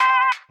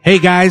Hey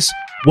guys,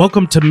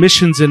 welcome to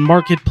Missions and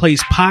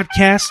Marketplace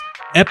Podcast,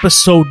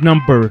 episode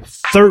number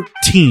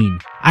 13.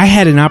 I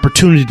had an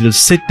opportunity to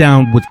sit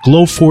down with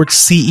Glowforge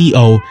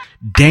CEO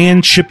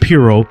Dan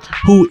Shapiro,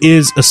 who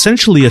is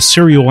essentially a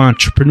serial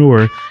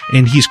entrepreneur,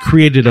 and he's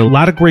created a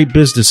lot of great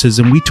businesses,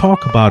 and we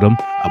talk about them.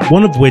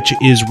 One of which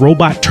is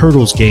Robot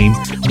Turtles Game,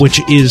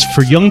 which is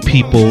for young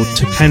people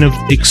to kind of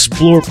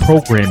explore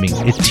programming.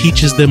 It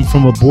teaches them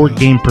from a board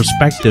game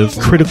perspective,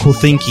 critical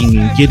thinking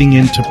and getting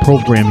into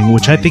programming,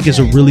 which I think is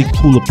a really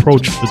cool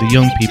approach for the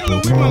young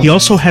people. He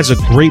also has a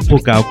great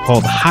book out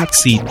called Hot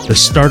Seat, the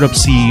Startup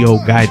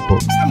CEO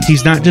Guidebook.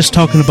 He's not just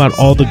talking about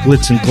all the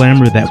glitz and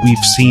glamour that we've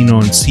seen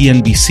on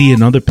CNBC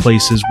and other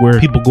places where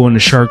people go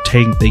into Shark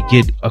Tank, they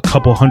get a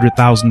couple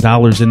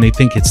 $100,000 and they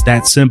think it's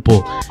that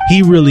simple.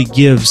 He really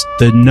gives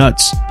the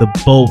nuts, the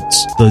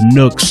bolts, the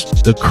nooks,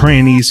 the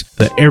crannies,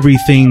 the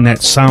everything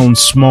that sounds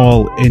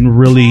small and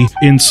really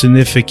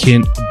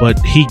insignificant, but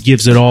he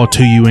gives it all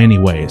to you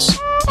anyways.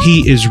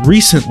 He is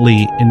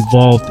recently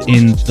involved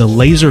in the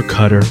laser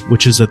cutter,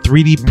 which is a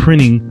 3D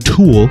printing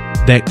tool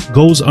that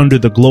goes under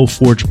the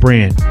Glowforge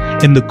brand.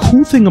 And the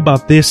cool thing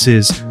about this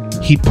is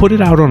he put it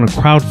out on a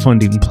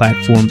crowdfunding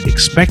platform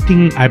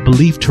expecting, I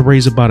believe, to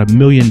raise about $1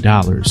 million.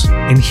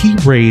 And he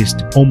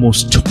raised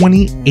almost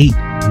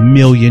 $28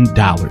 million.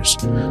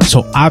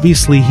 So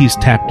obviously he's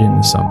tapped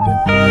into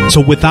something. So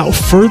without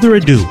further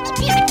ado,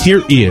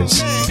 here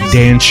is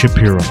Dan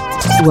Shapiro.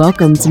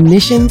 Welcome to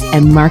Missions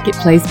and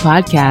Marketplace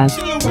Podcast.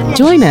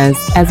 Join us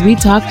as we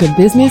talk to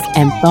business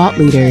and thought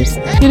leaders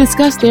to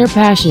discuss their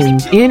passion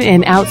in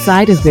and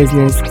outside of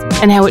business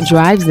and how it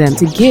drives them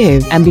to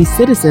give and be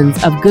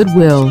citizens of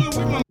goodwill.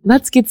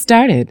 Let's get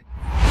started.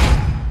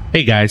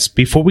 Hey guys,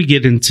 before we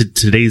get into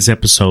today's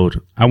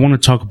episode, I want to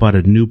talk about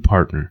a new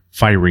partner,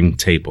 Firing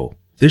Table.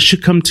 This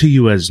should come to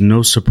you as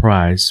no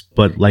surprise,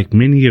 but like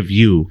many of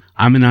you,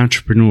 I'm an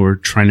entrepreneur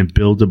trying to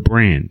build a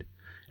brand.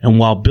 And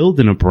while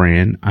building a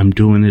brand, I'm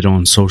doing it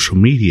on social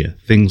media,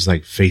 things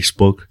like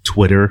Facebook,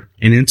 Twitter,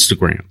 and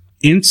Instagram.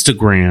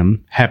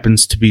 Instagram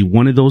happens to be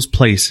one of those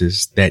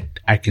places that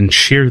I can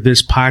share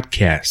this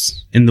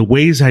podcast. And the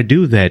ways I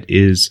do that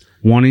is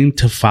wanting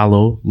to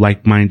follow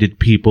like-minded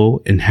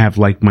people and have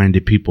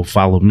like-minded people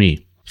follow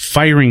me.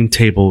 Firing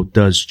Table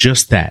does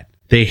just that.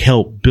 They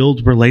help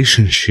build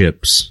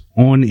relationships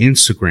on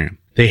Instagram.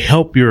 They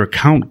help your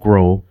account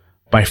grow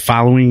by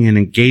following an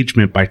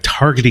engagement by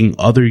targeting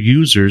other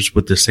users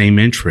with the same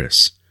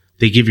interests.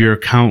 They give your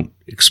account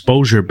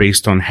exposure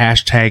based on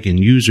hashtag and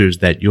users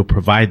that you'll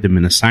provide them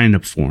in a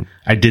sign-up form.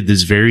 I did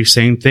this very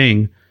same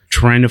thing,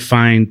 trying to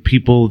find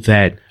people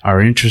that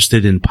are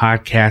interested in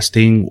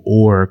podcasting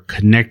or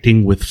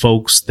connecting with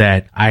folks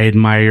that I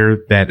admire,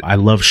 that I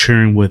love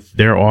sharing with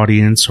their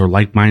audience or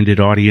like-minded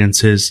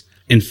audiences.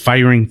 And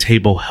Firing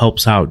Table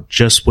helps out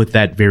just with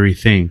that very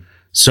thing.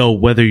 So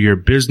whether you're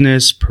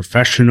business,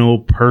 professional,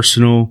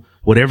 personal,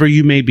 whatever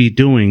you may be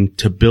doing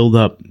to build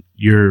up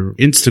your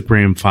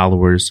Instagram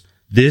followers,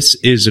 this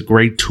is a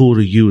great tool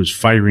to use,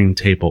 Firing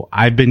Table.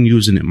 I've been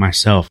using it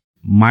myself.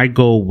 My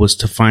goal was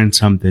to find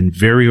something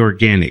very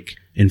organic,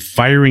 and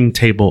Firing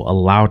Table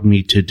allowed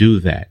me to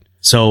do that.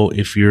 So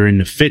if you're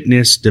into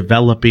fitness,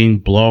 developing,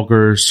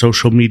 bloggers,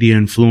 social media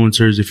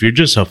influencers, if you're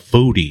just a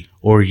foodie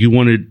or you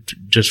want to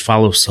just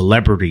follow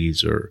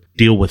celebrities or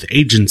deal with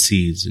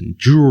agencies and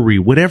jewelry,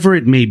 whatever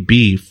it may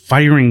be,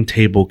 Firing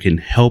Table can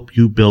help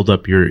you build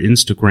up your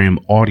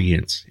Instagram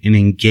audience and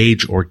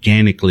engage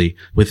organically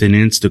with an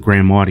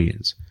Instagram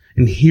audience.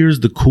 And here's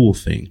the cool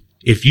thing.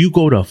 If you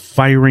go to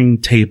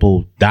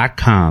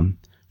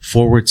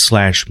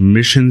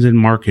firingtable.com/missions and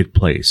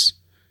marketplace,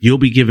 you'll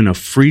be given a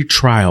free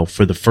trial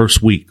for the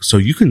first week, so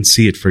you can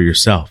see it for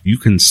yourself. You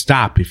can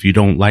stop if you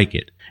don't like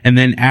it. And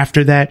then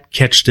after that,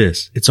 catch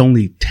this, it's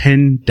only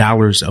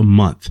 $10 a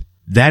month.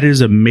 That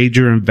is a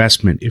major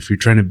investment if you're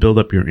trying to build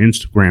up your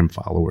Instagram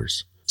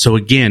followers. So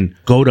again,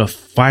 go to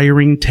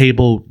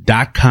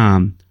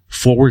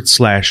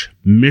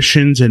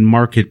firingtable.com/missions and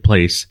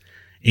marketplace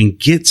and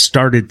get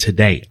started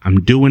today.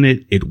 I'm doing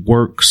it. It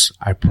works.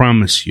 I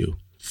promise you.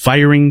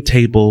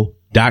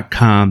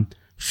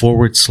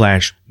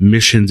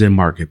 firingtable.com/missions and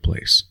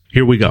marketplace.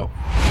 Here we go.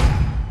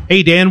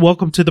 Hey, Dan,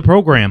 welcome to the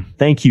program.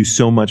 Thank you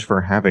so much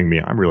for having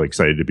me. I'm really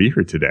excited to be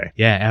here today.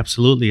 Yeah,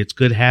 absolutely. It's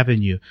good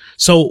having you.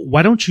 So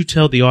why don't you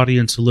tell the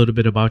audience a little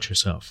bit about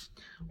yourself?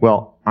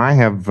 Well, I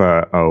have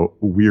a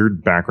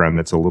weird background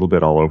that's a little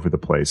bit all over the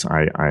place.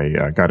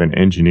 I got an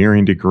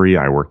engineering degree.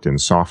 I worked in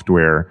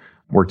software.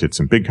 Worked at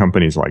some big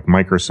companies like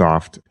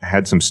Microsoft,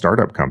 had some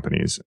startup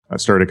companies. I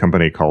started a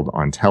company called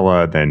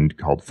Ontella, then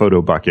called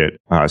PhotoBucket.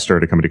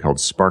 Started a company called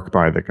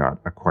SparkBuy that got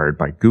acquired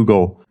by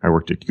Google. I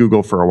worked at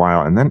Google for a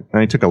while, and then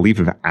I took a leave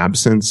of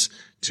absence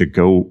to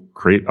go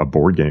create a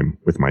board game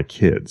with my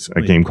kids,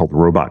 a game called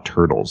Robot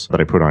Turtles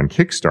that I put on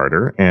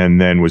Kickstarter, and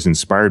then was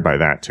inspired by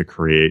that to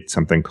create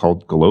something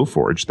called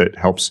Glowforge that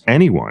helps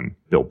anyone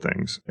build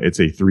things. It's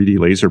a 3D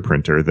laser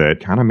printer that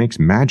kind of makes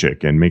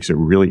magic and makes it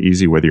really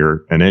easy, whether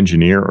you're an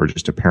engineer or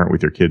just a parent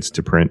with your kids,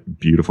 to print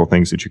beautiful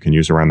things that you can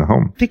use around the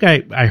home. I think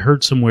I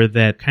heard somewhere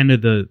that kind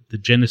of the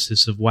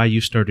genesis of why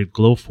you started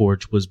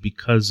Glowforge was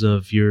because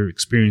of your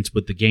experience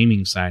with the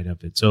gaming side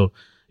of it. So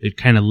it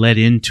kind of led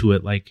into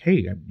it like,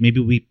 hey,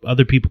 maybe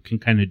other people can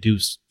kind of do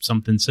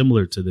something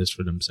similar to this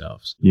for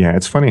themselves. Yeah,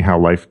 it's funny how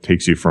life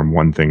takes you from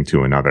one thing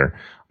to another.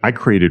 I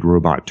created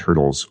Robot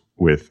Turtles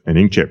with an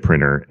inkjet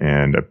printer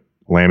and a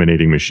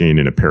laminating machine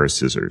and a pair of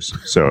scissors.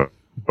 So,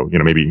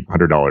 maybe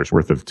 $100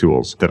 worth of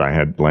tools that I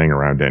had laying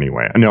around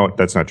anyway. No,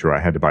 that's not true. I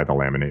had to buy the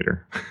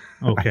laminator.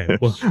 Okay.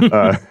 Well.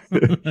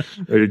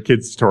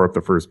 Kids tore up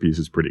the first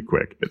pieces pretty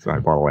quick. So I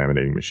bought a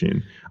laminating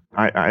machine.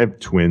 I have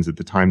twins. At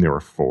the time, they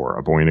were 4,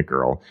 a boy and a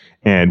girl.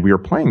 And we were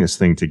playing this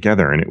thing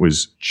together, and it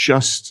was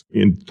just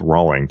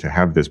enthralling to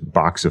have this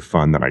box of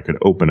fun that I could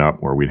open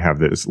up where we'd have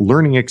this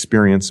learning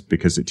experience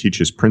because it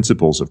teaches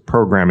principles of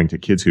programming to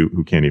kids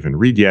who can't even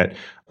read yet,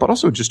 but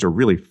also just a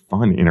really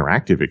fun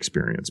interactive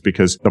experience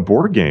because the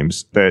board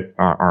games that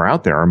are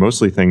out there are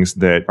mostly things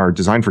that are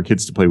designed for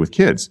kids to play with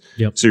kids.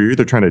 Yep. So you're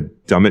either trying to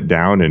dumb it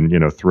down and,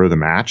 throw the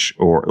match,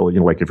 or,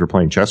 like if you're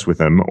playing chess with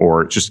them,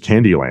 or just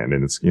Candyland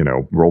and it's,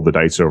 roll the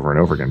dice over and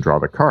over again, draw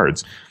the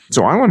cards.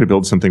 So I wanted to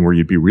build something where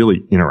you'd be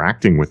really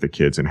interacting with the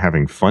kids and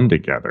having fun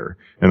together.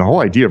 And the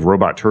whole idea of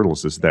Robot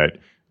Turtles is that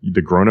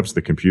the grown-up's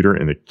the computer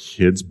and the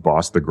kids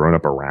boss the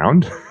grown-up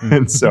around.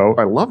 And so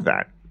I love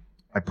that.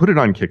 I put it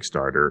on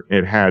Kickstarter.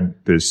 It had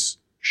this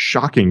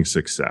shocking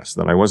success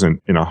that I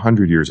wasn't in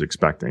 100 years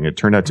expecting. It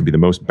turned out to be the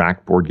most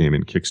backed board game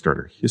in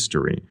Kickstarter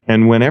history.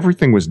 And when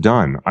everything was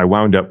done, I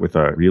wound up with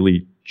a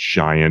really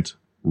giant,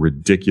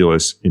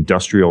 ridiculous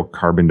industrial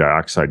carbon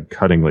dioxide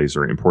cutting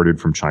laser imported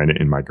from China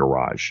in my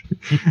garage.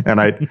 And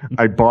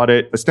I bought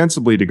it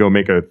ostensibly to go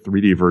make a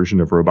 3D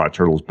version of Robot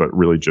Turtles, but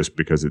really just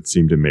because it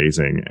seemed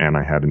amazing and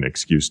I had an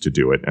excuse to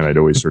do it. And I'd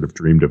always sort of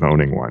dreamed of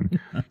owning one.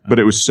 But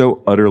it was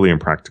so utterly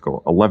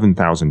impractical.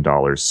 $11,000,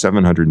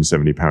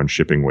 770-pound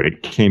shipping weight.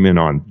 It came in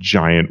on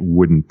giant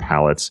wooden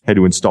pallets. Had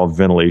to install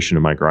ventilation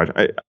in my garage.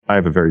 I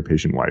have a very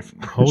patient wife.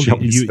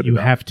 You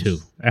have to.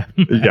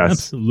 Yes.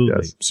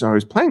 Absolutely. Yes. So I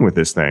was playing with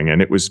this thing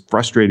and it was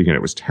frustrating and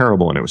it was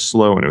terrible and it was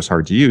slow and it was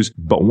hard to use.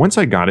 But once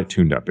I got it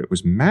tuned up, it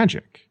was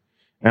magic.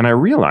 And I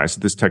realized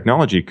that this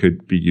technology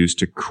could be used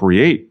to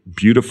create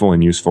beautiful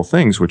and useful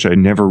things, which I'd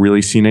never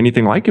really seen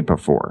anything like it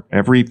before.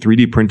 Every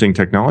 3D printing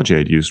technology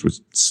I'd used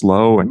was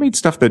slow and made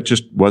stuff that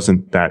just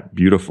wasn't that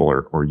beautiful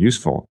or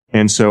useful.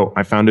 And so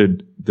I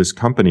founded this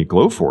company,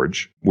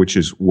 Glowforge, which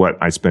is what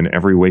I spend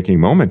every waking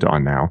moment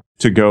on now,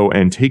 to go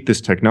and take this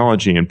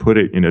technology and put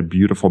it in a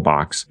beautiful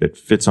box that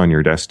fits on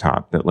your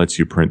desktop that lets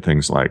you print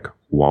things like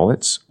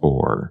wallets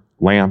or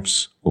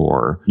lamps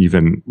or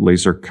even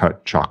laser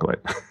cut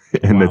chocolate.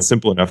 And Wow. That's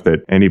simple enough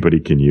that anybody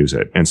can use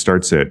it and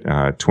starts at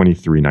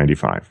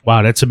 $23.95.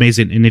 Wow, that's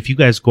amazing. And if you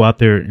guys go out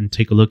there and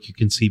take a look, you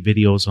can see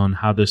videos on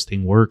how this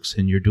thing works.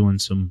 And you're doing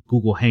some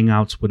Google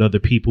Hangouts with other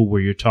people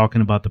where you're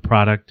talking about the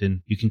product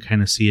and you can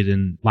kind of see it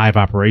in live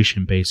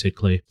operation,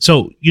 basically.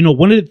 So,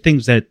 one of the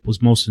things that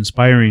was most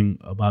inspiring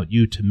about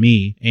you to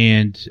me,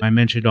 and I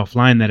mentioned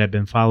offline that I've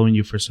been following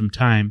you for some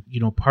time,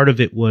 part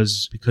of it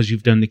was because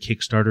you've done the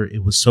Kickstarter.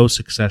 It was so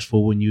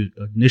successful when you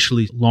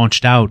initially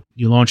launched out.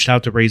 You launched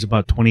out to raise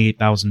about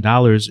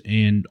 $28,000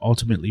 and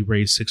ultimately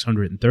raised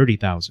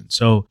 $630,000.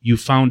 So you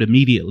found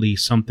immediately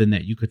something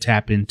that you could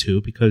tap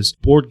into because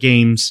board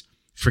games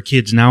for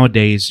kids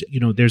nowadays,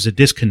 there's a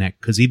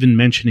disconnect because even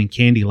mentioning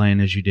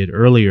Candyland as you did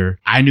earlier,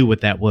 I knew what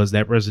that was.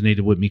 That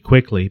resonated with me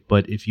quickly.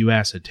 But if you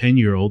ask a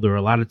 10-year-old or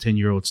a lot of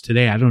 10-year-olds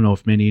today, I don't know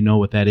if many know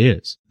what that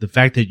is. The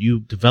fact that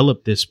you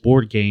developed this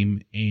board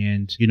game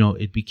and,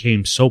 it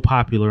became so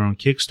popular on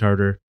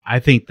Kickstarter, I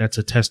think that's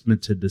a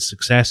testament to the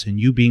success and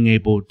you being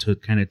able to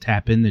kind of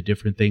tap into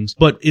different things.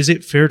 But is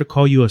it fair to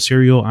call you a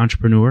serial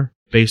entrepreneur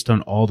based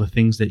on all the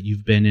things that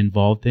you've been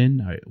involved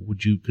in?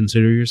 Would you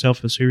consider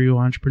yourself a serial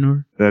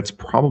entrepreneur? That's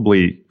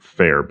probably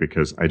fair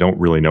because I don't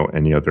really know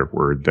any other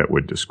word that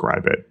would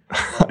describe it.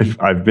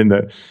 I've been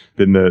the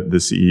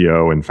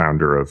CEO and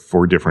founder of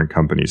 4 different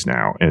companies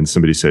now. And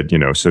somebody said,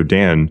 so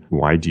Dan,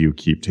 why do you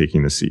keep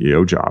taking the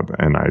CEO job?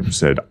 And I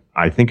said,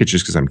 I think it's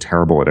just because I'm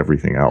terrible at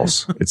everything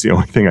else. It's the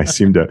only thing I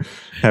seem to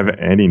have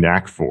any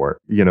knack for.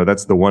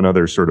 That's the one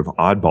other sort of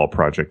oddball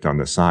project on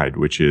the side,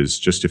 which is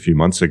just a few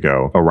months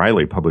ago,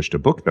 O'Reilly published a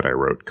book that I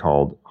wrote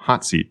called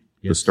Hot Seat,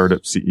 the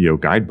Startup CEO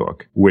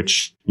Guidebook,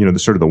 which,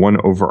 the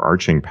one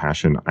overarching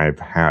passion I've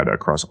had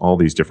across all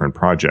these different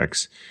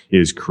projects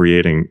is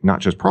creating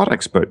not just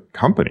products, but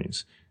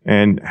companies.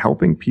 and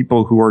helping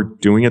people who are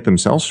doing it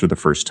themselves for the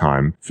first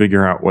time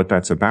figure out what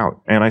that's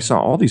about. And I saw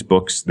all these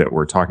books that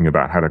were talking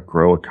about how to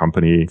grow a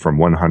company from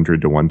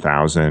 100 to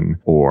 1,000,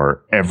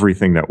 or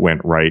everything that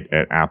went right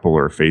at Apple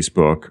or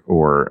Facebook,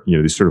 or,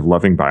 these sort of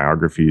loving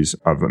biographies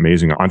of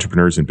amazing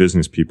entrepreneurs and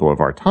business people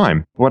of our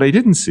time. What I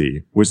didn't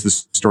see was the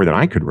story that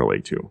I could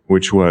relate to,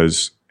 which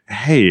was,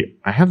 hey,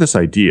 I have this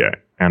idea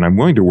and I'm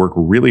willing to work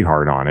really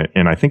hard on it.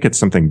 And I think it's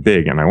something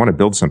big and I want to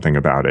build something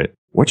about it.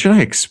 What should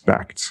I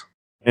expect?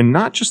 And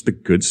not just the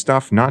good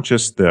stuff, not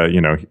just the,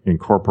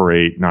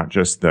 incorporate, not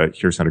just the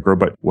here's how to grow,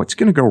 but what's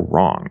going to go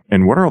wrong?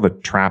 And what are all the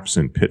traps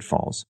and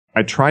pitfalls?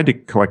 I tried to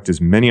collect as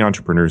many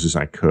entrepreneurs as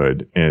I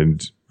could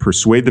and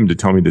persuade them to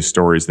tell me the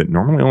stories that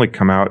normally only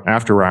come out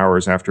after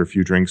hours, after a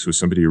few drinks with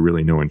somebody you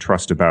really know and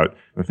trust, about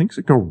the things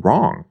that go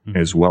wrong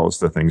as well as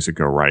the things that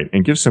go right,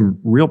 and give some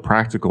real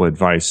practical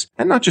advice.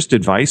 And not just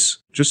advice,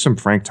 just some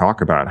frank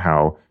talk about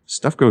how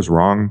stuff goes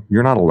wrong.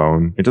 You're not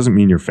alone. It doesn't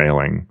mean you're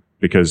failing,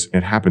 because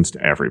it happens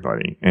to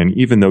everybody. And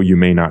even though you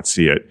may not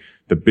see it,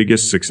 the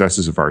biggest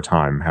successes of our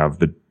time have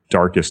the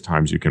darkest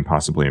times you can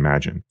possibly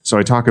imagine. So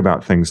I talk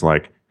about things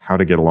like how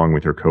to get along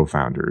with your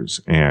co-founders,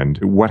 and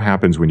what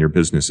happens when your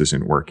business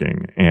isn't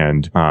working,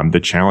 and the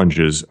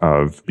challenges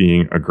of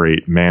being a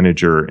great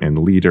manager and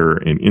leader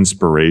and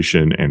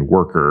inspiration and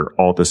worker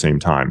all at the same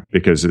time.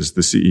 Because as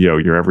the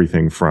CEO, you're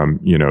everything from,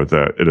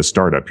 at a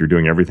startup, you're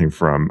doing everything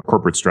from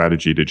corporate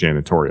strategy to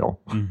janitorial,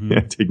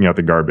 taking out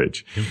the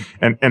garbage,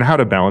 and how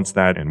to balance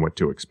that and what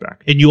to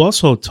expect. And you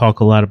also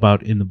talk a lot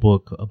about in the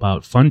book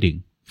about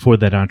funding for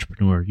that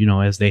entrepreneur,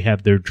 as they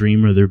have their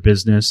dream or their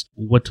business,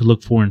 what to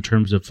look for in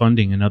terms of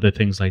funding and other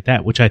things like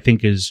that, which I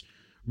think is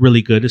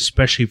really good,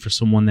 especially for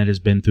someone that has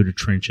been through the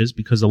trenches,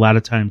 because a lot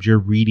of times you're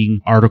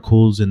reading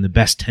articles and the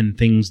best 10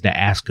 things to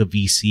ask a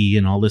VC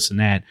and all this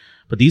and that.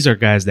 But these are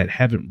guys that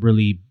haven't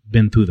really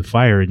been through the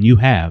fire, and you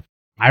have.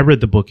 I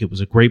read the book. It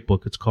was a great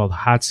book. It's called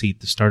Hot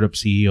Seat, the Startup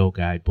CEO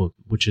Guide book,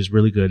 which is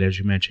really good, as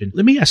you mentioned.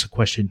 Let me ask a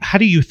question. How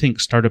do you think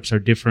startups are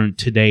different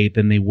today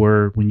than they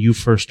were when you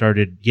first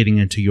started getting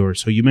into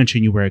yours? So you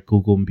mentioned you were at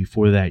Google, and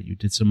before that you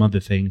did some other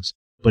things,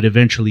 but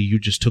eventually you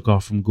just took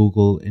off from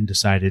Google and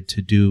decided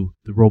to do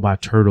the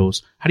robot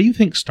turtles. How do you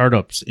think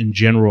startups in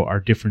general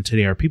are different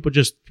today? Are people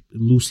just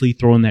loosely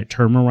throwing that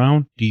term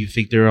around? Do you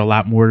think there are a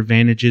lot more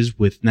advantages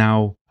with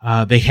now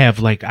they have,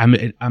 like, I'm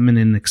in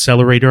an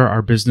accelerator.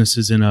 Our business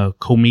is in a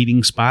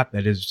co-meeting spot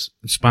that is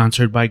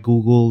sponsored by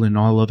Google and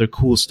all other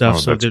cool stuff.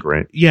 Oh, that's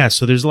great. Yeah.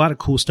 So there's a lot of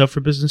cool stuff for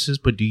businesses,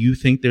 but do you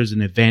think there's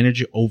an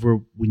advantage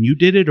over when you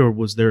did it, or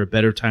was there a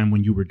better time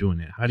when you were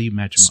doing it? How do you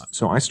match them up?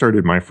 So I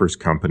started my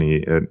first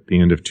company at the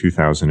end of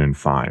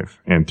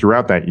 2005. And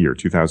throughout that year,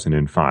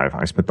 2005,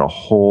 I spent the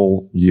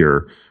whole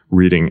year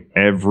reading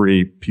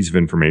every piece of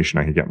information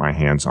I could get my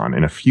hands on.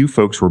 And a few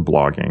folks were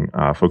blogging,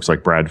 folks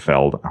like Brad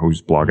Feld,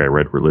 whose blog I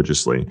read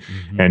religiously,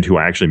 and who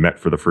I actually met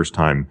for the first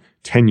time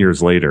 10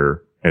 years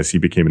later as he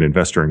became an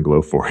investor in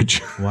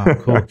Glowforge. Wow,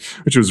 cool.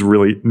 Which was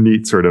really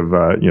neat, sort of,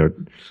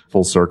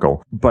 full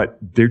circle. But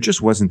there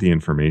just wasn't the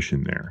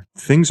information there.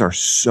 Things are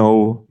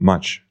so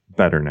much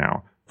better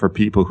now for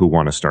people who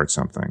want to start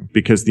something,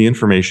 because the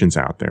information's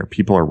out there.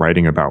 People are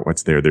writing about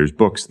what's there. There's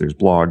books, there's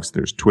blogs,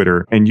 there's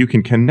Twitter, and you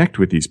can connect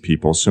with these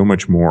people so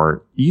much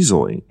more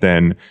easily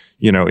than,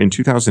 in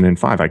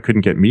 2005, I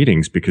couldn't get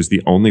meetings because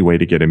the only way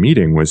to get a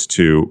meeting was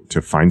to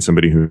find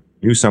somebody who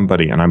knew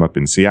somebody. And I'm up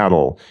in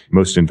Seattle.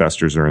 Most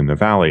investors are in the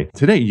Valley.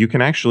 Today, you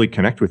can actually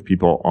connect with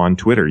people on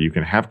Twitter. You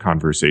can have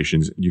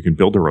conversations. You can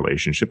build a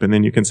relationship. And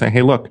then you can say,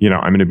 hey, look,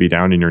 I'm going to be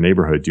down in your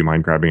neighborhood. Do you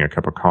mind grabbing a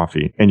cup of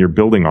coffee? And you're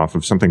building off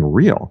of something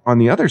real. On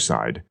the other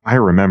side, I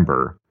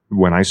remember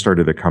when I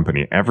started the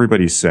company,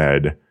 everybody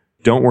said,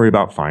 don't worry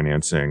about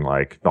financing.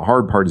 Like, the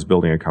hard part is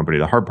building a company.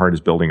 The hard part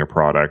is building a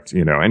product.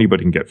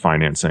 Anybody can get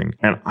financing.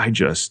 And I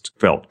just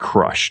felt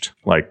crushed.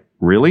 Like,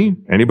 really?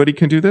 Anybody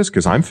can do this?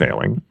 Because I'm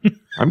failing.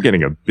 I'm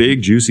getting a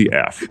big, juicy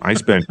F. I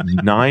spent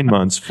 9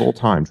 months full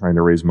time trying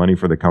to raise money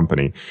for the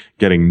company,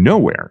 getting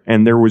nowhere.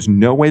 And there was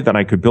no way that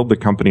I could build the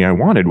company I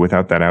wanted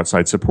without that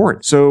outside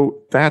support. So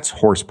that's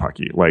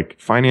horsepucky. Like,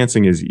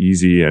 financing is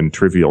easy and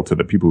trivial to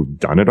the people who've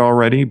done it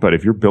already. But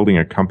if you're building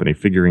a company,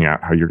 figuring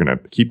out how you're going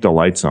to keep the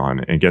lights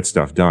on and get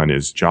stuff done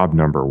is job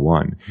number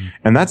one.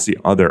 And that's the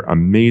other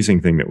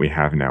amazing thing that we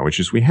have now, which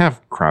is we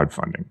have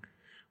crowdfunding.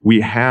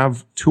 We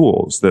have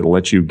tools that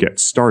let you get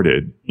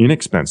started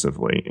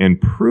inexpensively and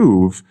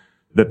prove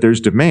that there's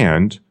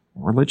demand,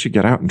 or let you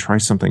get out and try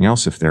something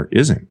else if there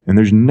isn't. And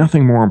there's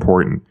nothing more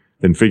important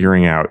than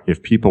figuring out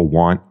if people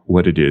want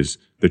what it is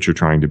that you're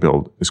trying to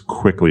build as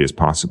quickly as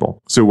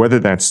possible. So whether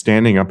that's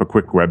standing up a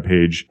quick web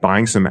page,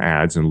 buying some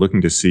ads and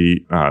looking to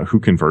see who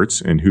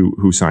converts and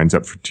who signs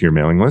up to your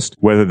mailing list,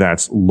 whether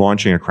that's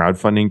launching a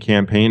crowdfunding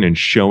campaign and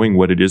showing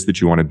what it is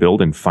that you want to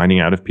build and finding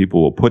out if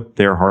people will put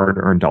their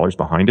hard-earned dollars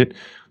behind it,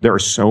 there are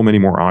so many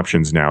more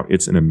options now.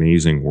 It's an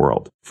amazing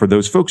world. For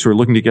those folks who are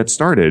looking to get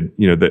started,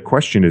 the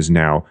question is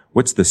now,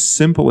 what's the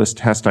simplest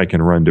test I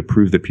can run to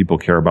prove that people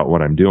care about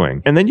what I'm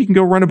doing? And then you can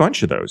go run a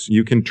bunch of those.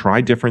 You can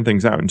try different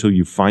things out until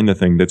you find the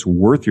thing that's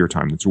worth your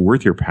time, that's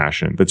worth your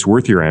passion, that's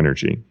worth your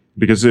energy.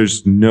 because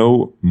there's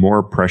no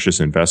more precious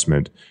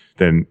investment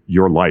than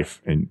your life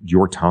and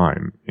your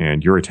time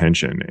and your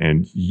attention.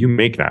 And you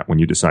make that when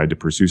you decide to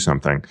pursue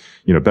something.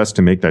 Best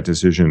to make that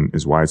decision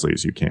as wisely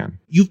as you can.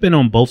 You've been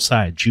on both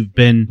sides. You've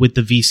been with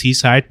the VC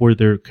side where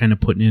they're kind of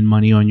putting in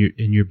money on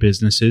in your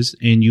businesses,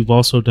 and you've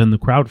also done the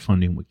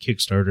crowdfunding with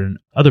Kickstarter and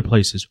other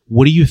places.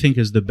 What do you think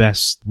is the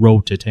best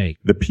road to take?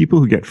 The people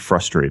who get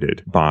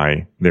frustrated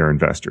by their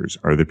investors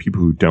are the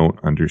people who don't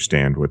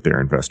understand what their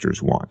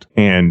investors want.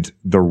 And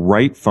the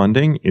right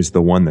funding is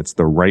the one that's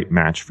the right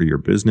match for your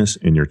business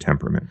and your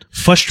temperament.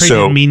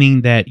 Frustrated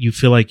meaning that you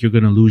feel like you're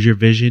going to lose your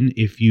vision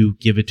if you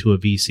give it to a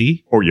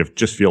VC? Or you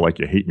just feel like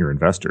you hate your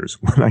investors.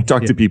 When I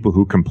talk to people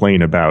who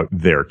complain about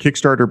their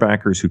Kickstarter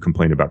backers, who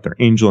complain about their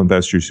angel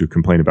investors, who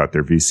complain about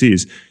their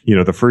VCs,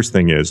 the first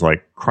thing is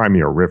like, cry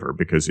me a river,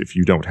 because if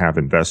you don't have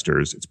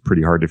investors, it's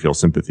pretty hard to feel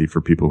sympathy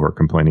for people who are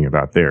complaining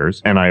about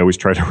theirs. And I always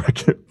try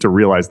to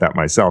realize that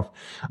myself.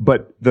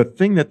 But the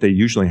thing that they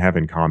usually have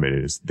in common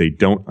is they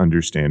don't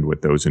understand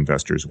what those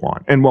investors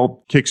want. And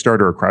while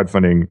Kickstarter or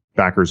crowdfunding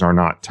backers are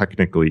not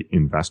technically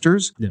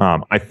investors,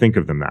 I think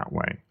of them that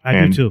way.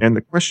 I do too. And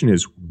the question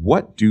is,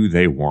 what do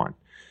they want?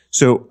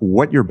 So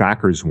what your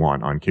backers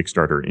want on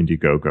Kickstarter,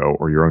 Indiegogo,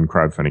 or your own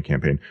crowdfunding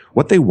campaign,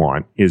 what they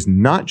want is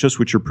not just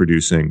what you're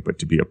producing, but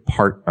to be a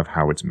part of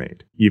how it's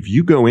made. If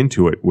you go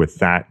into it with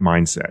that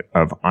mindset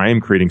of, I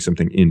am creating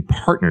something in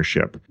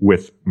partnership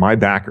with my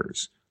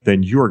backers,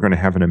 then you are going to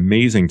have an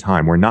amazing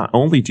time where not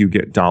only do you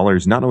get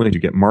dollars, not only do you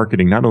get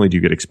marketing, not only do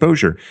you get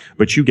exposure,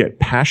 but you get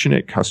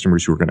passionate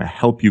customers who are going to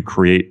help you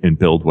create and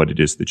build what it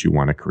is that you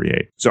want to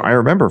create. So I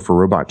remember for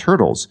Robot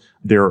Turtles,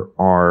 there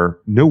are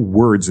no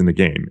words in the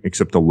game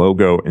except the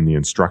logo and the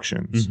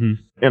instructions.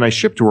 Mm-hmm. And I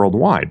shipped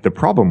worldwide. The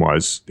problem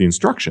was the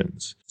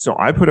instructions. So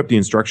I put up the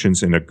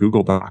instructions in a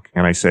Google Doc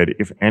and I said,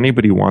 if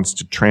anybody wants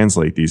to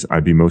translate these,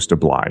 I'd be most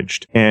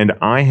obliged. And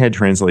I had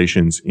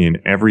translations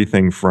in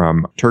everything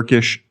from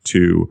Turkish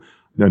to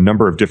a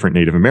number of different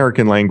Native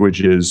American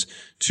languages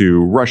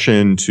to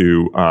Russian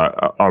to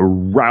a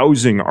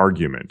rousing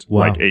argument,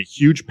 like a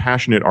huge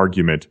passionate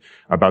argument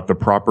about the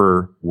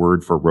proper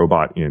word for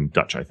robot in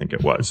Dutch, I think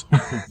it was.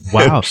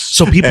 Wow.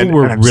 So people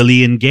were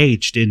really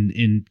engaged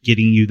in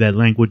getting you the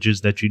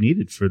languages that you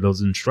needed for those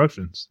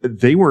instructions.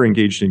 They were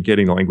engaged in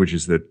getting the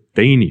languages that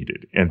they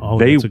needed. And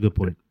that's a good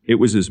point. It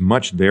was as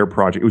much their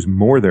project. It was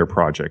more their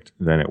project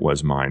than it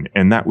was mine.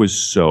 And that was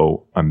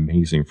so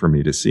amazing for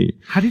me to see.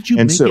 How did you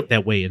make it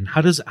that way? And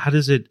how does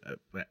it,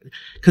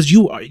 because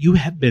you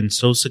have been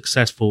so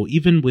successful,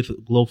 even with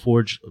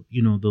Glowforge,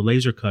 the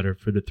laser cutter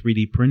for the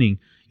 3D printing,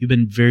 you've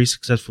been very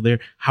successful there.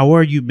 How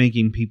are you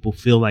making people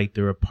feel like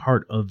they're a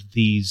part of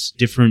these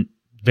different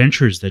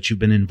ventures that you've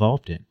been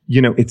involved in?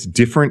 It's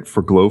different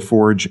for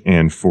Glowforge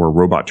and for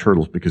Robot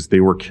Turtles because they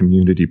were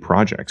community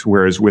projects.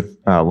 Whereas with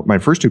my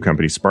first two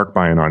companies,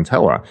 SparkBuy and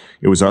Ontella,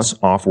 it was us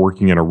off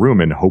working in a room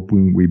and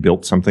hoping we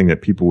built something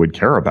that people would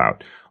care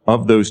about.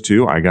 Of those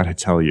two, I got to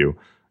tell you,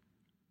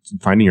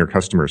 finding your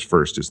customers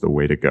first is the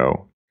way to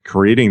go.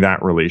 Creating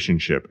that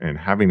relationship and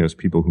having those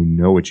people who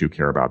know what you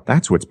care about,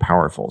 that's what's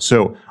powerful.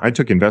 So I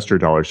took investor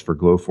dollars for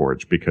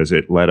Glowforge because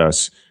it let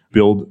us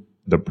build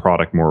the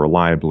product more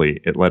reliably.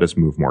 It let us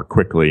move more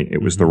quickly.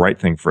 It was the right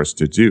thing for us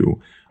to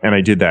do. And I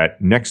did that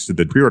next to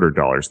the pre-order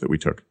dollars that we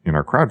took in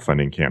our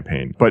crowdfunding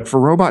campaign. But for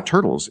Robot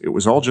Turtles, it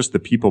was all just the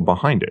people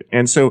behind it.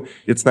 And so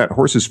it's that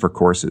horses for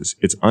courses.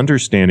 It's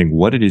understanding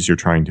what it is you're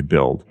trying to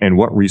build and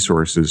what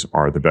resources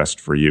are the best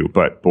for you.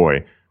 But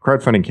boy,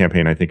 crowdfunding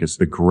campaign, I think, is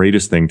the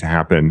greatest thing to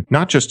happen,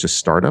 not just to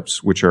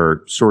startups, which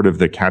are sort of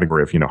the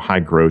category of, high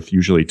growth,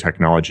 usually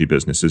technology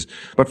businesses,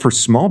 but for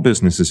small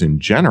businesses in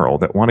general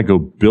that want to go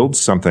build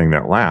something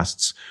that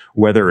lasts,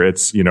 whether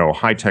it's,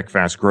 high tech,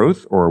 fast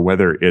growth, or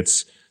whether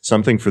it's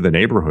something for the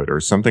neighborhood or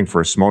something for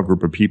a small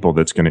group of people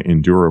that's going to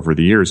endure over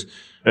the years.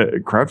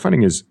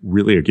 Crowdfunding is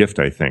really a gift,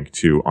 I think,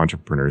 to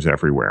entrepreneurs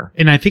everywhere.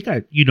 And I think,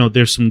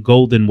 there's some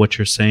gold in what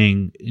you're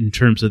saying in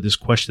terms of this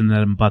question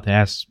that I'm about to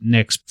ask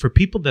next. For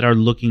people that are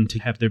looking to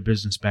have their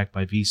business backed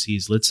by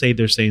VCs, let's say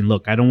they're saying,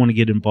 look, I don't want to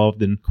get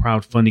involved in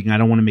crowdfunding. I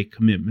don't want to make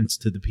commitments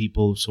to the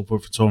people, so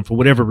forth and so on, for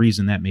whatever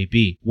reason that may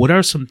be. What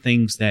are some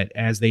things that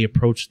as they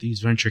approach these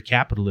venture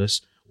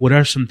capitalists, what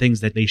are some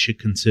things that they should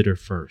consider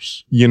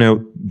first?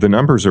 The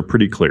numbers are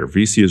pretty clear.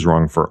 VC is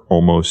wrong for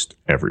almost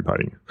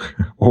everybody.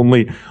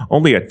 Only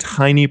a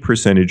tiny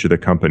percentage of the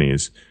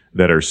companies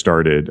that are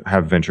started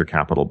have venture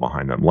capital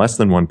behind them. Less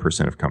than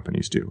 1% of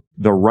companies do.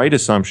 The right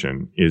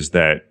assumption is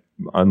that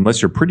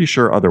unless you're pretty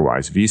sure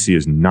otherwise, VC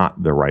is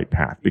not the right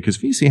path because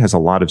VC has a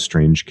lot of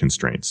strange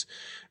constraints.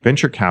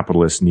 Venture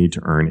capitalists need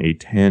to earn a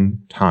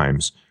 10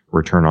 times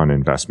return on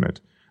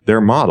investment. Their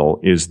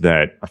model is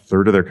that a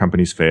third of their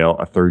companies fail,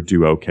 a third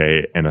do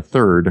okay, and a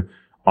third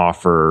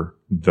offer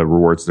the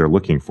rewards they're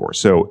looking for.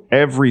 So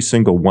every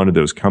single one of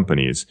those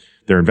companies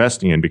they're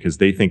investing in because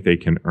they think they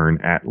can earn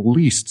at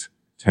least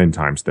 10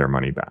 times their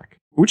money back,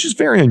 which is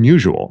very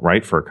unusual,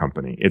 right, for a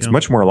company. It's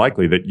much more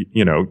likely that,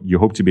 you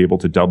hope to be able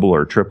to double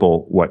or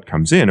triple what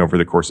comes in over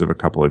the course of a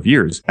couple of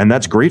years. And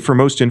that's great for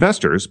most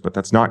investors, but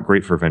that's not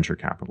great for venture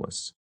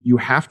capitalists. You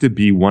have to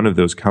be one of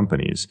those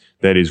companies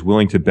that is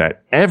willing to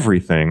bet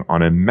everything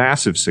on a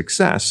massive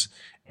success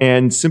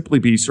and simply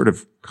be sort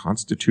of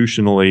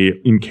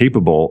constitutionally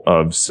incapable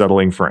of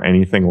settling for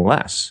anything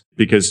less.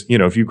 Because,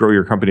 if you grow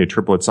your company to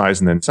triple its size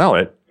and then sell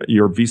it,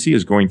 your VC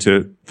is going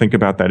to think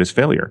about that as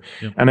failure.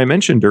 Yep. And I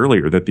mentioned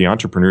earlier that the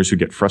entrepreneurs who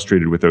get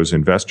frustrated with those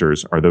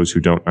investors are those who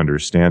don't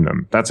understand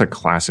them. That's a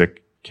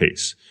classic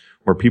case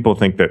where people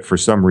think that for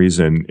some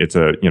reason it's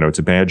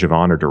a badge of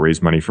honor to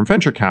raise money from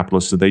venture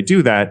capitalists. So they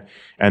do that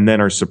and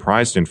then are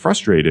surprised and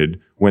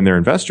frustrated when their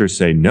investors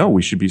say, no,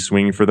 we should be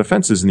swinging for the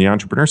fences. And the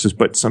entrepreneur says,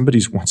 but somebody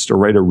wants to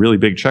write a really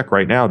big check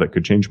right now that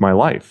could change my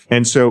life.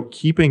 And so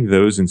keeping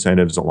those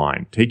incentives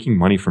aligned, taking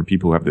money from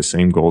people who have the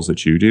same goals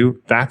that you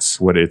do, that's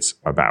what it's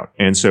about.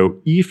 And so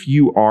if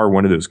you are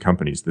one of those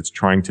companies that's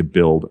trying to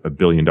build a $1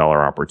 billion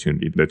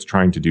opportunity, that's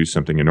trying to do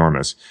something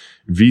enormous,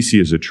 VC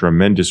is a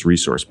tremendous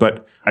resource.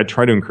 But I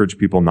try to encourage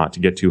people not to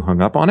get too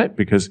hung up on it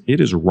because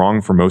it is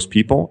wrong for most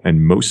people,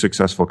 and most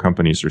successful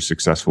companies are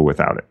successful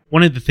without it.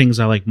 One of the things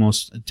I like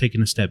most,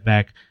 taking a step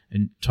back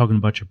and talking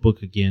about your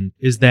book again,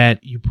 is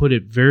that you put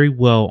it very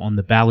well on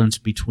the balance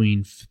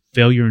between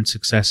failure and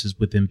successes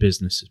within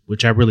businesses,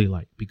 which I really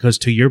like. Because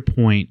to your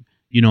point,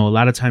 a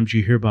lot of times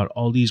you hear about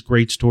all these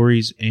great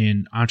stories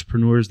and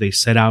entrepreneurs, they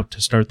set out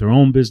to start their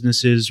own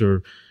businesses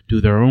or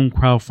do their own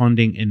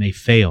crowdfunding and they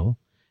fail.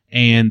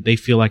 And they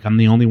feel like I'm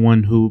the only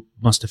one who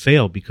must have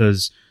failed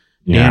because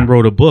Dan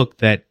wrote a book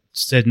that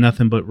said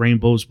nothing but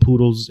rainbows,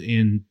 poodles,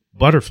 and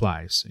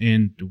butterflies.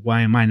 And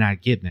why am I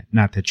not getting it?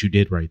 Not that you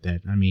did write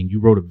that. I mean, you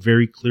wrote a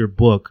very clear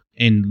book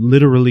and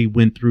literally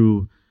went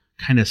through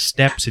kind of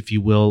steps, if you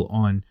will,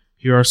 on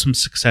here are some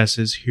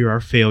successes, here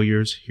are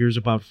failures, here's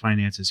about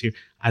finances here.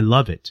 I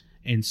love it.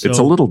 And so it's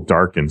a little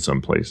dark in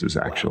some places,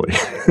 actually.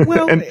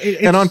 Well,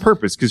 and on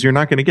purpose, because you're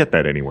not going to get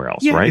that anywhere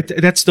else, right?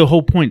 That's the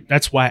whole point.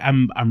 That's why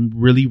I'm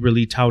really,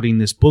 really touting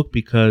this book,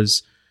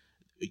 because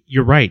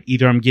you're right.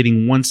 Either I'm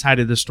getting one side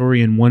of the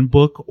story in one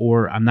book,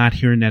 or I'm not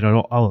hearing that at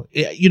all.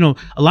 A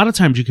lot of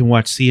times you can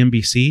watch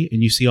CNBC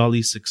and you see all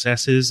these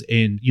successes,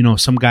 and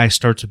some guy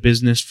starts a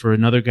business for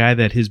another guy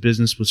that his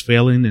business was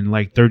failing, and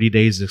like 30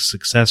 days is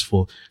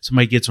successful.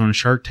 Somebody gets on a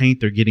Shark Tank,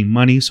 they're getting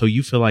money, so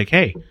you feel like,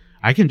 hey,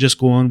 I can just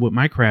go on with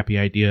my crappy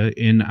idea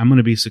and I'm going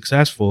to be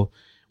successful,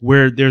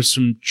 where there's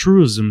some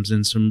truisms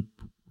and some,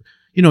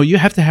 you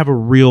have to have a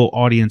real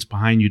audience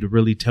behind you to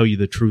really tell you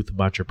the truth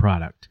about your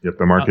product. Yep.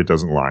 The market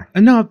doesn't lie.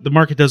 No, the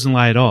market doesn't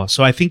lie at all.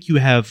 So I think you're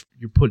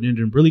putting it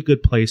in a really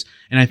good place.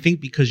 And I think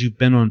because you've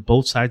been on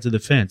both sides of the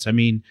fence, I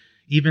mean,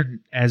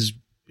 even as,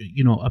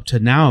 up to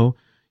now,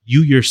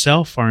 you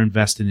yourself are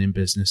invested in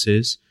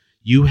businesses.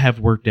 You have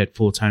worked at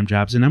full-time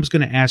jobs. And I was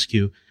going to ask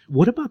you,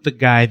 what about the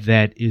guy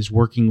that is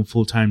working a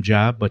full-time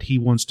job, but he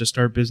wants to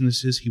start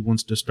businesses? He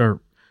wants to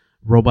start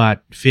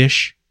robot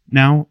fish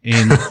now,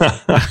 and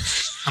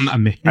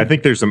I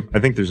think there's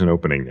an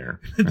opening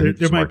there.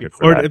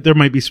 There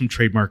might be some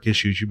trademark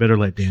issues. You better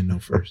let Dan know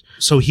first.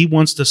 So he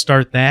wants to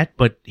start that,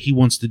 but he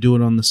wants to do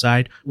it on the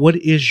side. What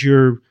is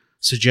your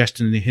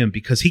suggestion to him?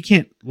 Because he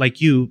can't,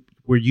 like you,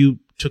 where you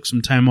took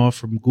some time off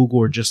from Google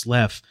or just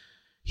left.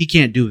 He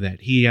can't do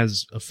that. He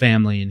has a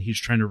family and he's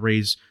trying to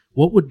raise.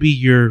 What would be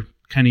your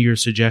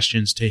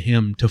suggestions to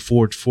him to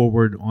forge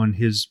forward on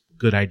his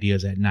good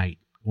ideas at night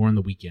or on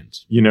the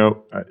weekends?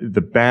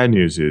 The bad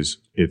news is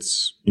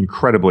it's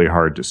incredibly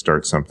hard to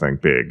start something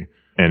big,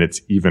 and it's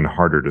even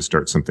harder to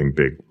start something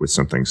big with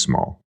something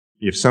small.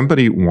 If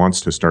somebody wants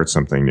to start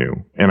something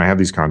new, and I have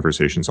these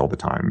conversations all the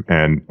time,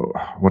 and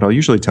what I'll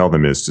usually tell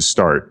them is to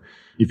start.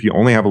 If you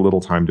only have a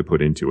little time to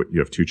put into it, you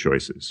have two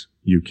choices.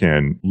 You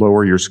can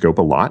lower your scope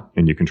a lot,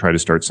 and you can try to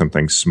start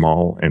something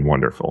small and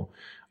wonderful.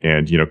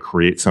 And,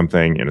 create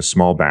something in a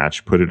small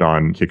batch, put it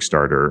on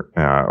Kickstarter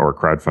or a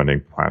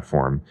crowdfunding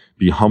platform.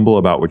 Be humble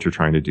about what you're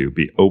trying to do.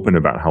 Be open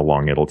about how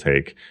long it'll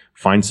take.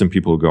 Find some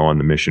people who go on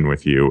the mission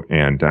with you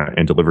and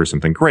deliver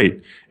something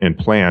great, and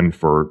plan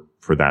for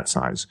that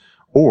size.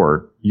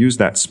 Or use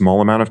that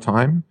small amount of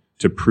time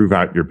to prove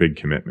out your big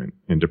commitment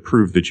and to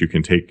prove that you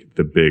can take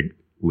the big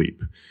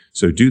leap.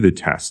 So do the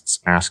tests,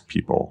 ask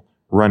people,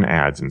 run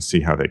ads and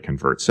see how they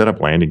convert, set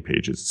up landing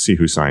pages, see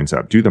who signs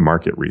up, do the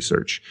market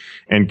research,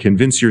 and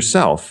convince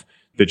yourself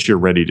that you're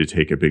ready to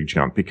take a big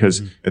jump.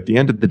 Because at the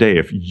end of the day,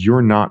 if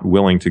you're not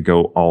willing to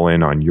go all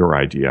in on your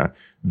idea,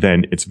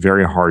 then it's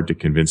very hard to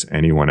convince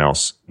anyone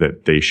else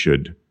that they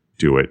should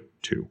do it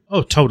too.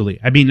 Oh, totally.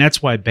 I mean,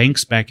 that's why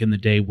banks back in the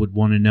day would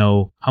want to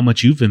know how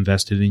much you've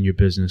invested in your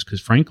business.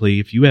 Because frankly,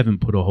 if you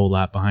haven't put a whole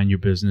lot behind your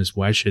business,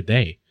 why should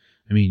they?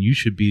 I mean, you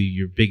should be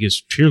your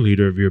biggest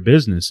cheerleader of your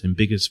business and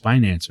biggest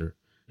financer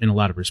in a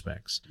lot of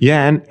respects.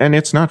 Yeah, and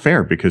it's not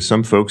fair because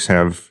some folks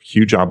have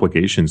huge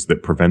obligations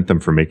that prevent them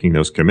from making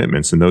those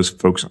commitments, and those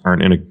folks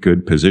aren't in a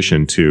good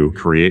position to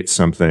create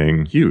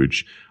something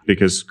huge,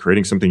 because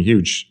creating something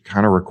huge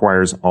kind of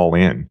requires all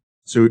in.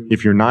 So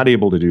if you're not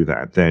able to do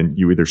that, then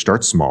you either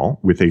start small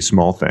with a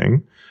small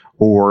thing,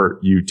 or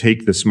you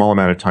take the small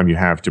amount of time you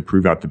have to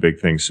prove out the big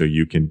thing so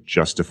you can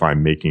justify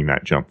making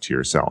that jump to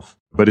yourself.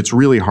 But it's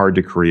really hard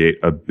to create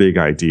a big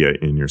idea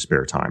in your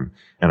spare time.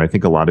 And I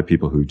think a lot of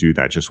people who do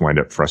that just wind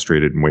up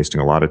frustrated and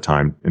wasting a lot of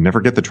time and never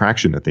get the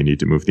traction that they need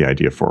to move the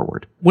idea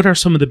forward. What are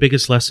some of the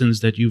biggest lessons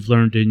that you've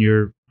learned in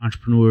your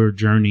entrepreneur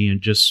journey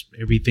and just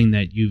everything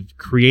that you've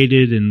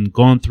created and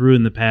gone through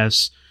in the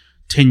past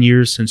 10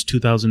 years since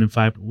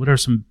 2005? What are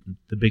some of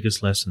the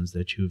biggest lessons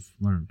that you've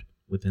learned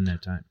within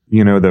that time?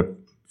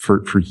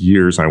 For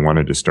years, I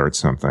wanted to start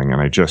something, and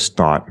I just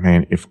thought,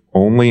 man, if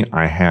only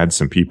I had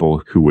some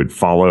people who would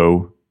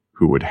follow,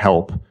 who would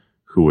help,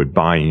 who would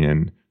buy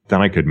in,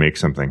 then I could make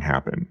something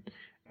happen.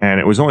 And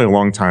it was only a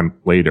long time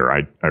later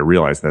I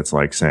realized that's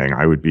like saying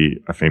I would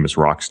be a famous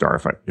rock star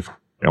if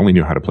I only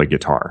knew how to play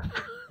guitar.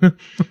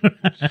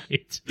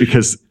 Right.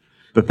 Because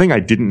the thing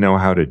I didn't know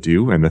how to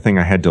do, and the thing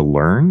I had to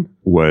learn,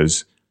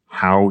 was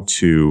how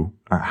to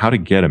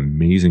get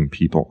amazing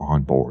people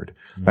on board.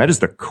 That is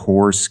the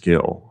core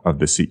skill of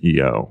the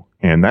CEO.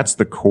 And that's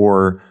the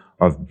core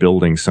of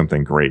building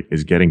something great,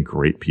 is getting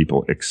great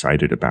people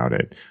excited about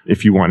it.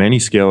 If you want any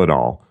scale at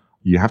all,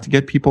 you have to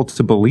get people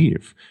to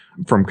believe,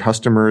 from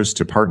customers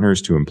to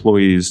partners to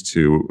employees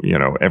to,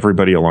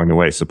 everybody along the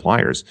way,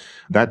 suppliers.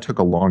 That took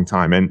a long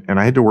time. And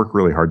I had to work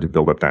really hard to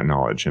build up that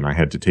knowledge. And I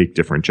had to take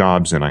different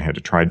jobs, and I had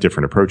to try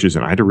different approaches.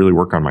 And I had to really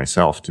work on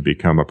myself to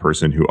become a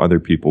person who other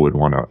people would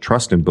want to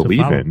trust and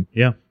believe in.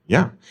 Yeah.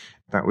 Yeah.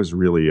 That was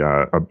really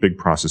a big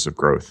process of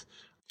growth.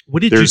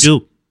 What did you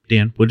do,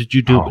 Dan? What did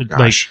you do? Oh,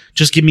 gosh.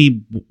 Just give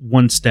me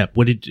one step.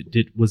 What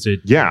was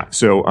it? Yeah.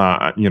 So,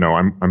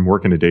 I'm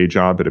working a day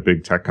job at a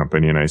big tech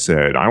company, and I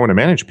said, I want to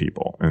manage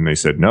people. And they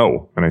said,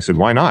 no. And I said,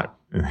 why not?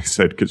 And they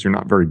said, because you're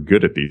not very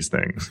good at these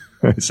things.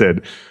 I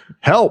said,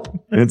 help.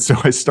 And so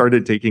I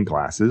started taking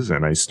classes,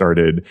 and I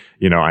started,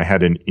 I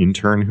had an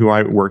intern who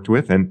I worked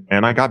with, and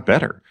I got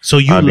better. So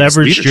you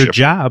leveraged your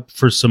job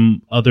for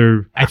some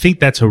other, I think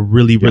that's a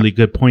really, really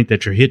good point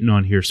that you're hitting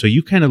on here. So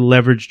you kind of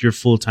leveraged your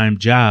full-time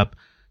job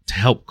to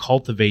help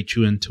cultivate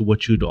you into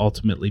what you'd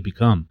ultimately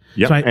become.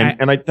 Yeah, so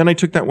then I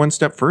took that one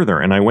step further,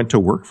 and I went to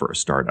work for a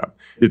startup.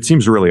 It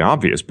seems really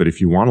obvious, but if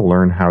you want to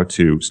learn how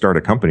to start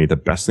a company, the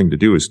best thing to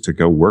do is to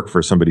go work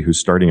for somebody who's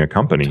starting a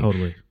company.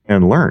 Totally.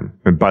 And learn.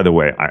 And by the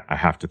way, I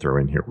have to throw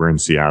in here, we're in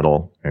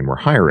Seattle and we're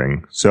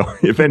hiring. So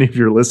if any of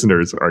your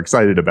listeners are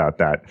excited about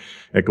that,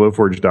 at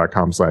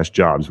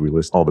glowforge.com/jobs, we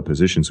list all the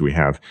positions we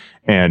have.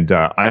 And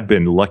I've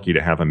been lucky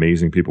to have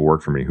amazing people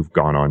work for me who've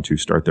gone on to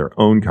start their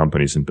own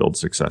companies and build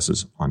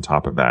successes on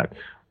top of that.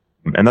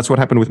 And that's what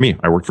happened with me.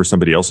 I worked for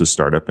somebody else's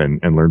startup and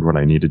learned what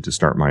I needed to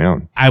start my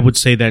own. I would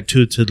say that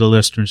too to the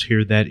listeners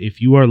here, that if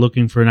you are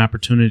looking for an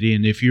opportunity,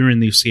 and if you're in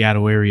the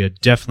Seattle area,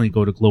 definitely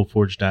go to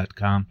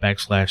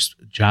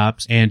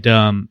glowforge.com/jobs.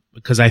 And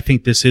because I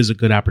think this is a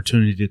good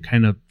opportunity to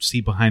kind of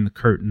see behind the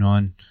curtain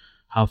on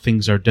how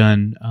things are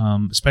done,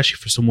 especially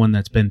for someone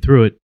that's been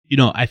through it.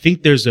 I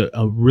think there's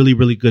a really,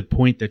 really good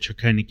point that you're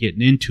kind of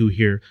getting into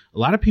here. A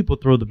lot of people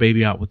throw the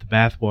baby out with the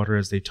bathwater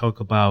as they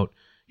talk about,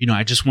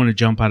 I just want to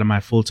jump out of my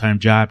full-time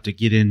job to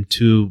get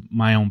into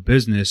my own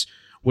business,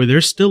 where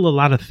there's still a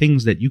lot of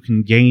things that you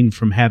can gain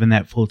from having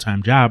that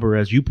full-time job, or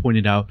as you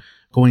pointed out,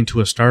 going to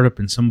a startup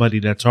and somebody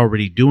that's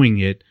already doing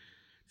it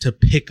to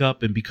pick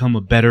up and become a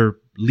better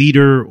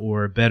leader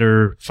or a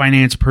better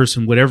finance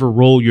person, whatever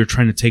role you're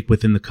trying to take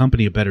within the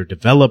company, a better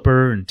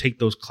developer, and take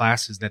those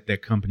classes that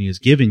company is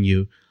giving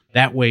you.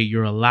 That way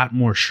you're a lot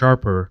more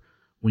sharper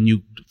when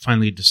you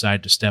finally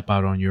decide to step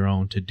out on your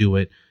own to do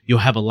it. You'll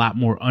have a lot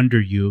more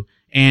under you,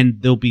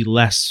 and there'll be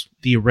less,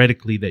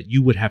 theoretically, that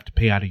you would have to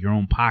pay out of your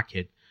own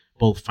pocket,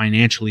 both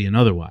financially and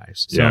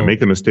otherwise. Yeah, make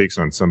the mistakes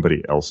on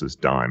somebody else's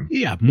dime.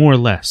 Yeah, more or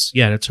less.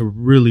 Yeah, that's a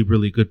really,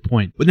 really good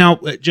point. But now,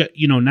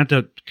 not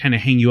to kind of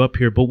hang you up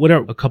here, but what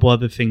are a couple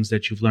other things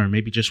that you've learned?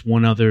 Maybe just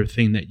one other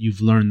thing that you've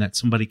learned that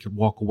somebody could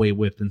walk away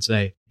with and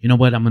say, you know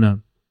what, I'm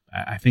going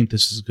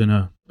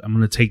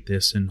to take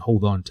this and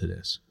hold on to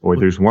this. Boy,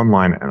 there's one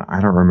line, and I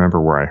don't remember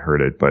where I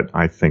heard it, but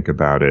I think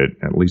about it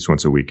at least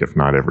once a week, if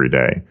not every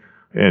day.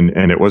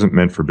 And it wasn't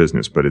meant for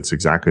business, but it's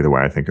exactly the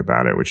way I think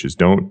about it, which is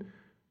don't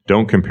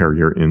compare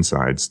your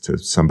insides to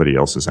somebody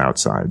else's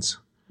outsides.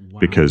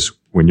 Wow. Because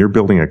when you're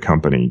building a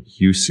company,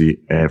 you see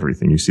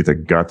everything. You see the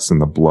guts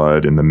and the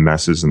blood and the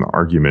messes and the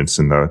arguments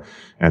and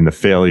the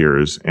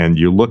failures. And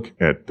you look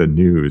at the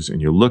news and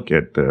you look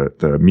at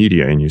the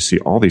media and you see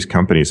all these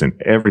companies and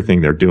everything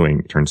they're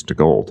doing turns to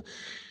gold.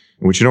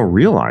 And what you don't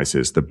realize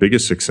is the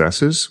biggest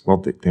successes, well,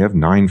 they have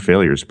 9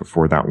 failures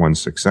before that one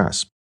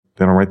success.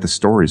 They don't write the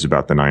stories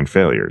about the 9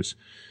 failures.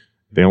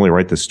 They only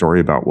write the story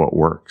about what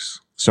works.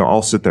 So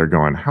I'll sit there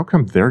going, how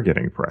come they're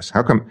getting press?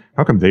 How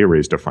come they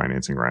raised a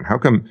financing round? How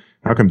come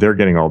they're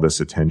getting all this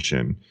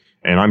attention?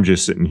 And I'm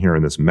just sitting here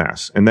in this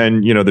mess. And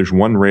then, there's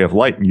one ray of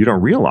light, and you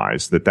don't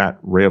realize that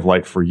ray of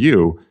light for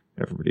you,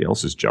 everybody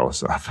else is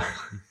jealous of.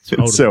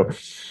 Totally. So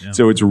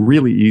it's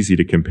really easy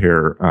to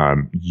compare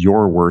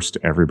your worst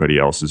to everybody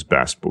else's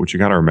best. But what you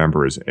got to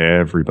remember is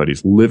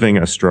everybody's living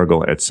a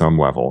struggle at some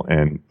level.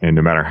 And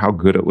no matter how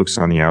good it looks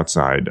on the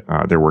outside,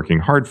 they're working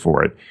hard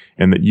for it.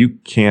 And that you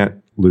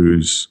can't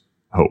lose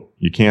hope.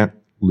 You can't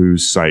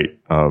lose sight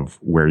of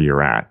where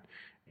you're at.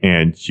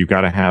 And you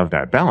got to have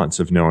that balance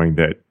of knowing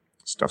that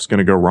stuff's going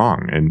to go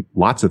wrong, and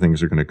lots of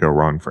things are going to go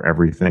wrong for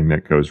everything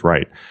that goes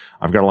right.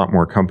 I've got a lot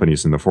more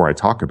companies than the 4 I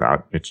talk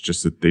about. It's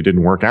just that they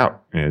didn't work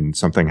out and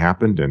something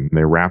happened and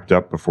they wrapped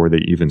up before they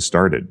even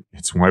started.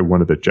 It's why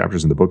one of the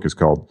chapters in the book is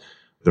called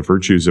The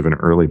Virtues of an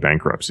Early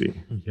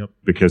Bankruptcy. Yep.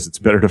 Because it's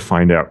better to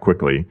find out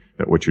quickly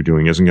that what you're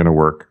doing isn't going to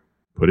work,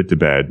 put it to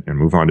bed, and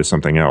move on to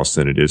something else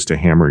than it is to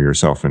hammer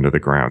yourself into the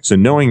ground. So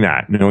knowing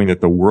that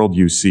the world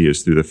you see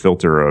is through the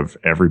filter of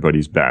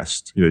everybody's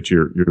best, that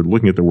you're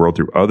looking at the world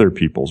through other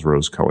people's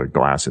rose-colored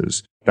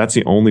glasses, that's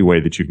the only way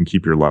that you can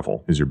keep your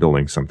level, is you're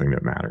building something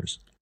that matters.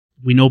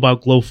 We know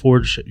about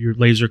Glowforge, your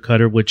laser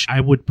cutter, which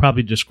I would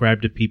probably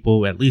describe to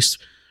people, at least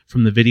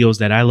from the videos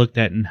that I looked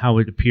at and how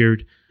it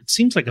appeared. It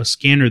seems like a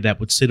scanner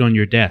that would sit on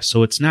your desk.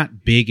 So it's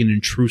not big and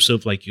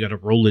intrusive, like you got to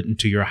roll it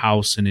into your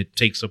house and it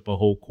takes up a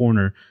whole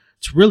corner.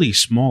 It's really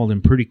small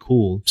and pretty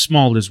cool.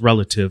 Small is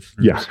relative.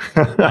 Yeah.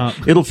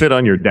 It'll fit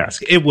on your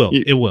desk. It will.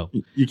 It will.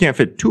 You can't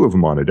fit 2 of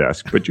them on a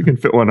desk, but you can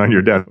fit one on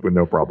your desk with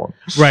no problem.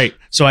 Right.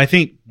 So I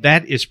think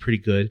that is pretty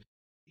good.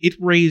 It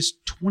raised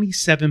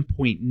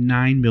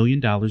 $27.9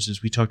 million,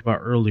 as we talked about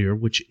earlier,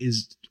 which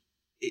is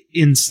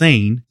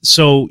insane.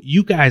 So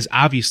you guys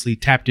obviously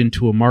tapped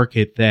into a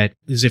market that,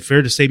 is it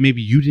fair to say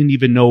maybe you didn't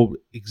even know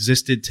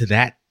existed to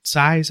that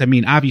size? I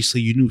mean,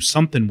 obviously you knew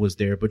something was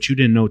there, but you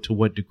didn't know to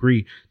what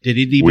degree. Did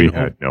it even? We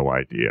had no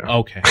idea.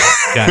 Okay.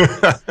 Got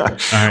it.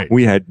 All right.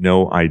 We had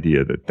no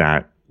idea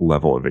that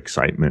level of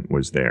excitement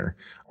was there.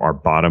 Our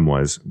bottom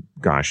was,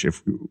 gosh,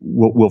 if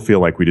we'll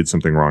feel like we did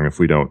something wrong if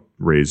we don't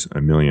raise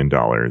 $1 million.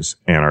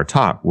 And our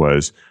top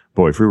was,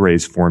 boy, if we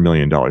raise $4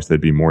 million,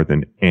 that'd be more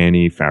than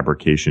any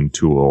fabrication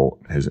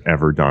tool has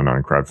ever done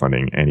on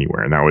crowdfunding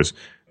anywhere. And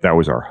that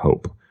was our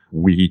hope.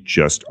 We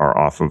just are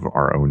off of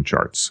our own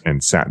charts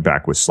and sat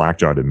back with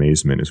slack-jawed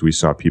amazement as we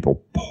saw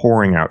people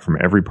pouring out from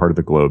every part of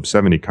the globe,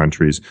 70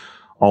 countries,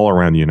 all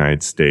around the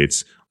United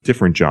States,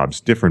 different jobs,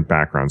 different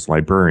backgrounds,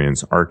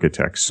 librarians,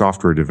 architects,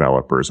 software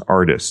developers,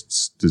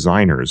 artists,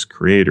 designers,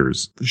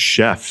 creators,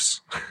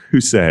 chefs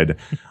who said,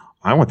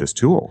 I want this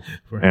tool.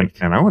 Right.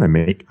 And I want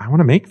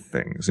to make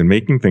things, and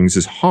making things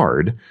is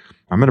hard.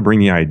 I'm going to bring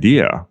the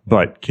idea,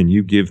 but can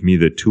you give me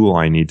the tool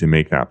I need to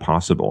make that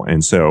possible?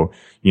 And so,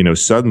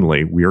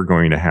 suddenly we are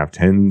going to have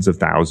tens of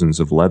thousands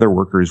of leather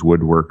workers,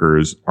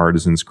 woodworkers,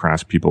 artisans,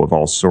 craftspeople of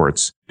all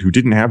sorts who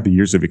didn't have the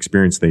years of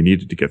experience they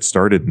needed to get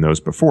started in those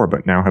before,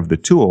 but now have the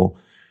tool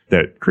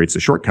that creates a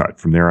shortcut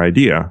from their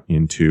idea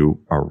into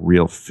a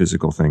real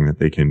physical thing that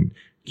they can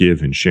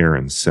give and share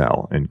and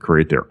sell and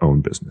create their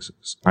own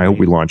businesses. I hope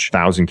we launch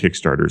 1,000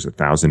 Kickstarters,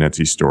 1,000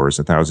 Etsy stores,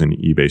 1,000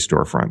 eBay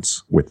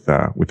storefronts with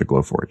the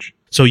Glowforge.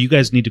 So you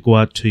guys need to go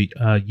out to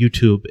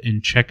YouTube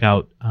and check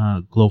out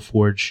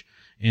Glowforge.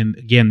 And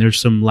again,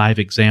 there's some live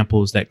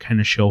examples that kind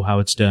of show how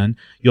it's done.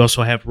 You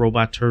also have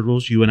robot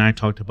turtles. You and I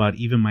talked about,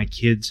 even my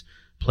kids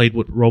played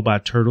with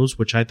robot turtles,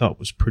 which I thought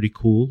was pretty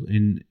cool.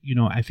 And,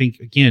 I think,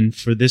 again,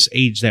 for this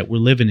age that we're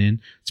living in,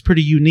 it's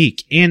pretty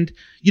unique. And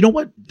you know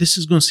what? This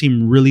is going to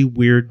seem really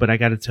weird, but I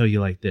got to tell you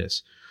like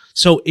this.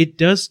 So it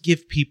does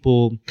give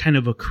people kind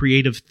of a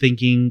creative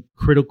thinking,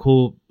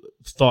 critical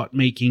thought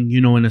making,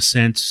 in a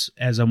sense,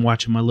 as I'm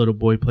watching my little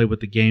boy play with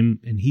the game,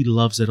 and he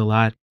loves it a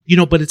lot.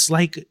 But it's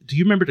like, do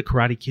you remember the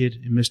Karate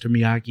Kid and Mr.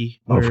 Miyagi?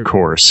 Of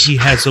course. He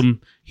has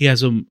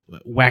them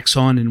wax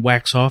on and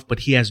wax off, but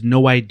he has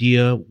no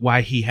idea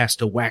why he has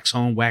to wax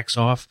on, wax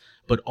off.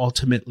 But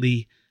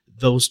ultimately,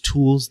 those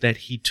tools that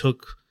he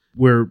took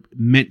were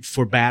meant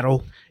for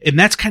battle. And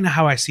that's kind of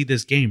how I see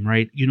this game,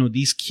 right?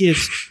 These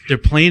kids, they're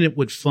playing it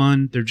with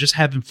fun. They're just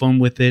having fun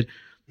with it.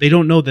 They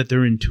don't know that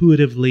they're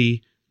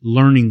intuitively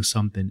learning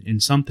something,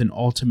 and something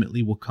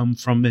ultimately will come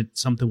from it.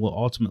 Something will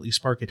ultimately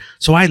spark it.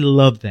 So I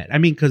love that. I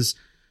mean, because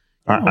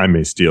I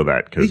may steal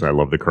that because I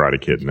love the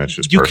Karate Kid, and that's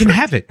just perfect.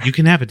 You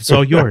can have it. It's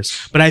all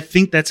yours. But I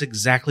think that's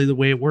exactly the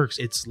way it works.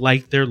 It's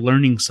like they're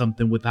learning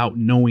something without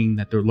knowing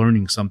that they're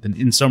learning something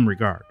in some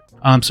regard.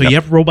 So You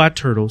have Robot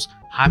Turtles,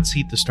 Hot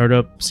Seat, the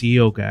Startup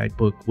CEO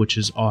Guidebook, which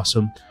is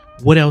awesome.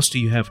 What else do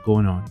you have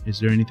going on?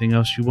 Is there anything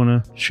else you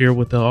want to share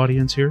with the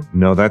audience here?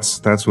 No, that's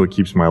what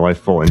keeps my life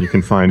full. And you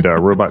can find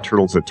Robot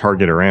Turtles at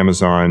Target or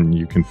Amazon.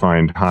 You can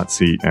find Hot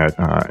Seat at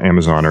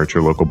Amazon or at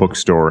your local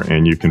bookstore.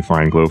 And you can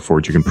find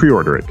Glowforge. You can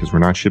pre-order it because we're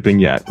not shipping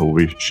yet, but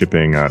we'll be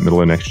shipping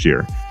middle of next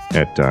year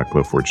at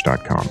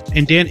glowforge.com.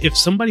 And Dan, if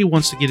somebody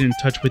wants to get in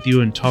touch with you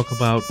and talk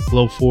about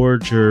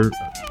Glowforge or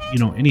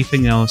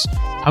anything else,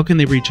 how can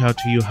they reach out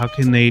to you? How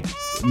can they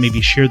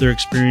maybe share their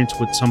experience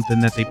with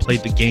something that they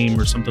played the game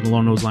or something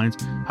along those lines?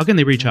 How can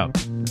they reach out?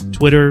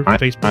 Twitter,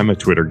 Facebook? I'm a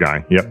Twitter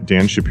guy. Yep,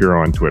 Dan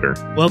Shapiro on Twitter.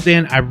 Well,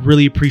 Dan, I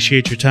really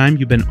appreciate your time.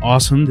 You've been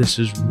awesome. This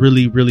is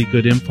really, really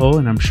good info,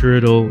 and I'm sure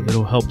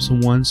it'll help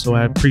someone. So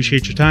I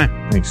appreciate your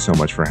time. Thanks so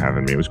much for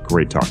having me. It was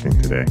great talking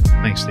today.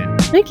 Thanks, Dan.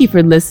 Thank you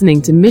for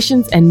listening to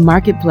Missions and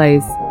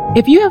Marketplace.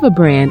 If you have a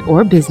brand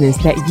or business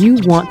that you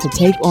want to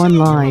take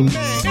online,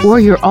 or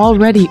you're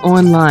already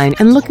online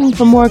and looking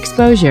for more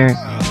exposure,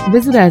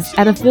 visit us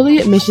at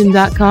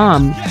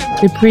affiliatemission.com,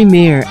 the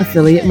premier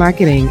affiliate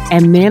marketing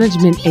and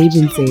management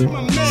agency.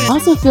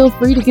 Also, feel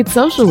free to get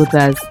social with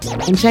us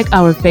and check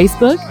our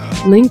Facebook,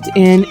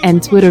 LinkedIn,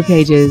 and Twitter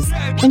pages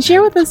and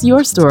share with us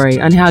your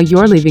story on how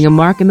you're leaving a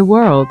mark in the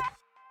world.